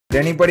Did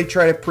anybody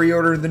try to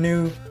pre-order the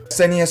new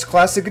SNES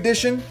Classic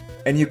Edition?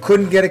 And you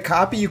couldn't get a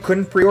copy? You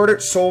couldn't pre-order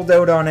it? Sold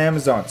out on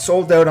Amazon.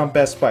 Sold out on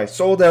Best Buy.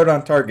 Sold out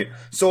on Target.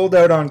 Sold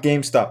out on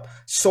GameStop.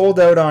 Sold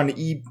out on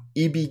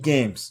EB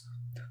Games.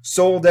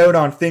 Sold out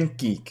on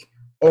ThinkGeek.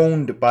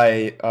 Owned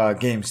by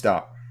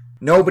GameStop.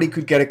 Nobody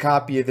could get a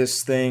copy of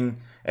this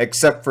thing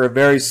except for a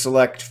very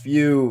select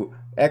few,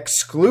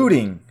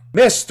 excluding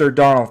Mr.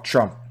 Donald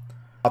Trump.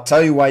 I'll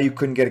tell you why you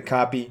couldn't get a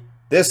copy.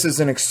 This is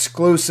an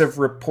exclusive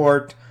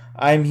report.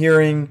 I'm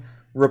hearing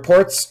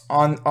reports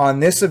on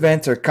this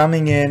event are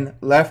coming in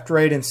left,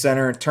 right, and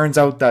center. It turns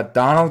out that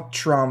Donald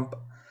Trump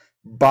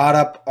bought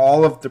up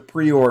all of the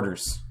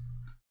pre-orders.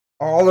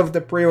 All of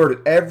the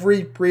pre-orders.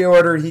 Every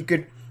pre-order he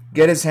could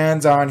get his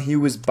hands on, he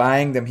was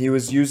buying them. He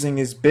was using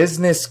his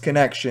business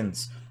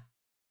connections.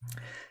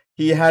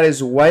 He had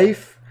his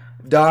wife,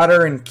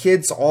 daughter, and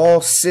kids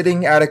all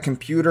sitting at a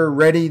computer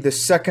ready the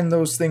second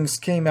those things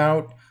came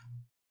out.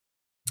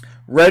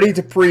 Ready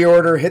to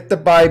pre-order, hit the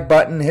buy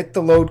button, hit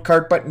the load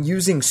cart button,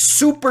 using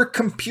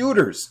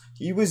supercomputers.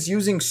 He was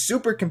using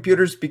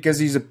supercomputers because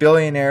he's a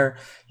billionaire.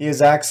 He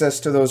has access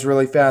to those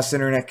really fast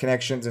internet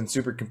connections and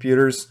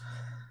supercomputers.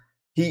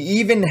 He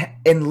even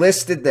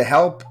enlisted the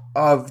help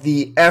of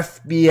the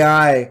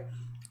FBI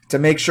to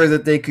make sure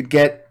that they could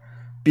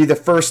be the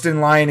first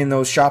in line in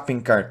those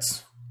shopping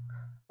carts.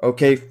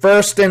 Okay,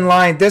 first in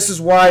line. This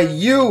is why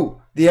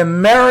you, the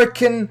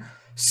American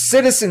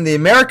citizen, the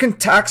American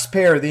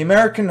taxpayer, the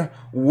American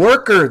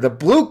worker, the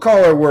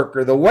blue-collar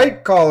worker, the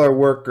white-collar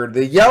worker,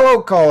 the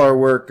yellow-collar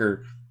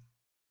worker,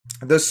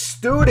 the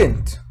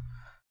student,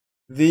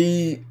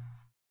 the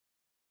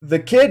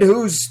kid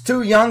who's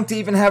too young to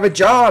even have a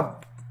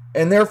job,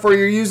 and therefore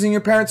you're using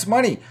your parents'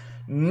 money.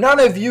 None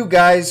of you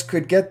guys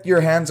could get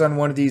your hands on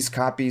one of these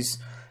copies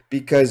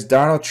because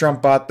Donald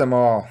Trump bought them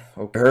all.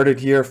 Okay, heard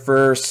it here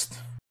first.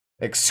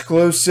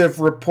 Exclusive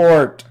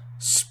report.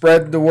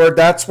 Spread the word.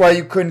 That's why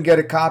you couldn't get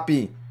a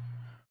copy.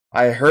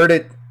 I heard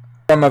it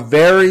from a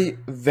very,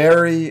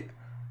 very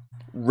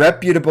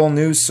reputable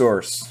news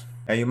source.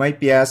 Now you might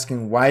be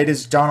asking, why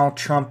does Donald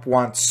Trump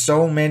want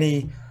so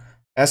many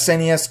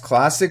SNES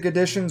Classic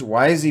Editions?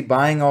 Why is he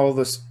buying all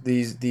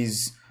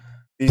these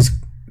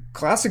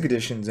Classic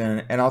Editions?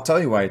 And I'll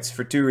tell you why. It's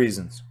for two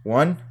reasons.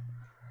 One,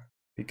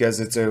 because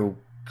it's a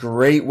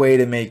great way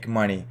to make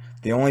money.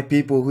 The only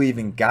people who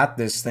even got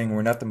this thing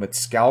were nothing but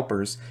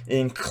scalpers,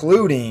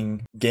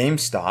 including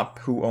GameStop,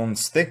 who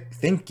owns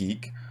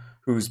ThinkGeek,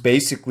 who's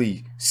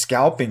basically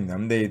scalping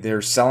them.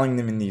 They're selling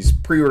them in these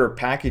pre-order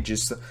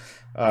packages,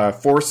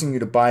 forcing you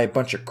to buy a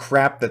bunch of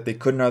crap that they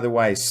couldn't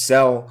otherwise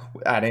sell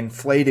at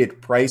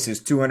inflated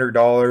prices, $200,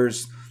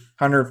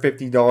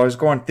 $150.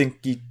 Go on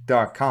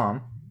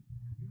ThinkGeek.com.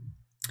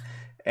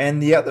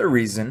 And the other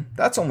reason,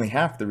 that's only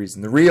half the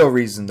reason. The real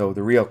reason, though,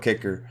 the real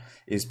kicker,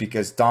 is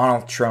because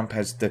Donald Trump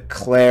has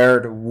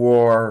declared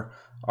war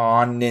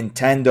on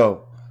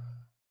Nintendo.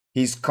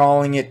 He's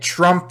calling it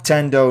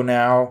TRUMPTENDO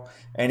now,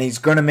 and he's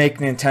going to make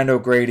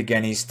Nintendo great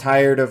again. He's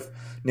tired of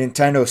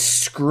Nintendo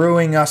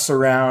screwing us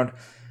around,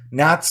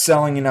 not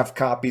selling enough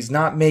copies,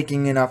 not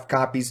making enough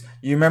copies.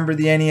 You remember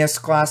the NES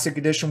Classic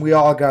Edition? We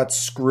all got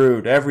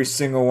screwed. Every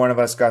single one of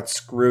us got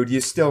screwed.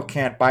 You still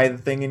can't buy the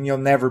thing, and you'll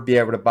never be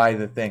able to buy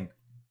the thing.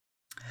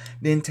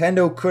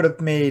 Nintendo could have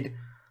made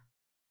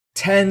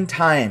 10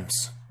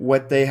 times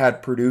what they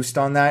had produced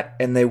on that,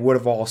 and they would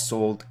have all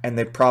sold, and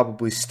they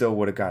probably still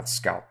would have got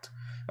scalped.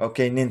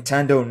 Okay,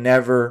 Nintendo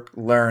never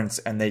learns,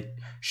 and they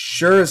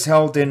sure as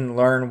hell didn't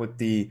learn with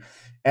the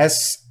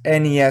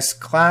SNES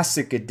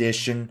Classic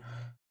Edition,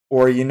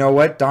 or you know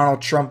what,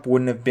 Donald Trump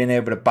wouldn't have been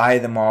able to buy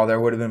them all. There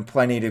would have been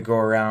plenty to go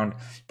around,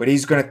 but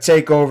he's going to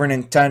take over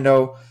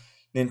Nintendo.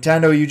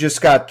 Nintendo, you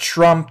just got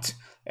trumped.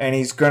 And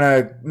he's going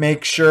to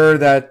make sure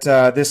that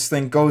this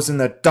thing goes in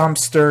the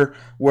dumpster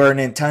where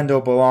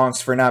Nintendo belongs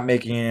for not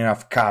making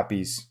enough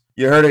copies.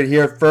 You heard it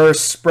here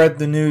first. Spread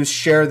the news.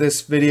 Share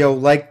this video.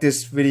 Like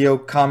this video.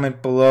 Comment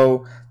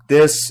below.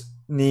 This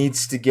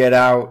needs to get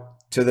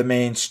out to the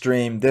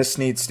mainstream. This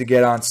needs to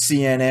get on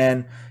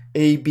CNN,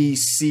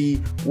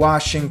 ABC,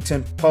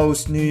 Washington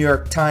Post, New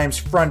York Times,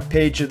 front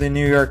page of the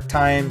New York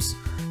Times,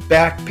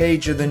 back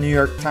page of the New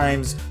York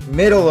Times,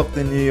 middle of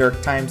the New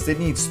York Times. It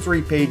needs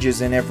 3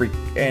 pages in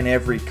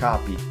every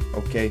copy.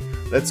 Okay,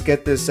 let's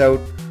get this out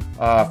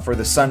for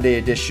the Sunday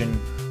edition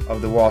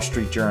of the Wall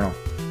Street Journal.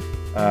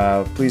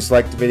 Please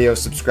like the video,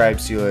 subscribe.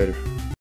 See you later.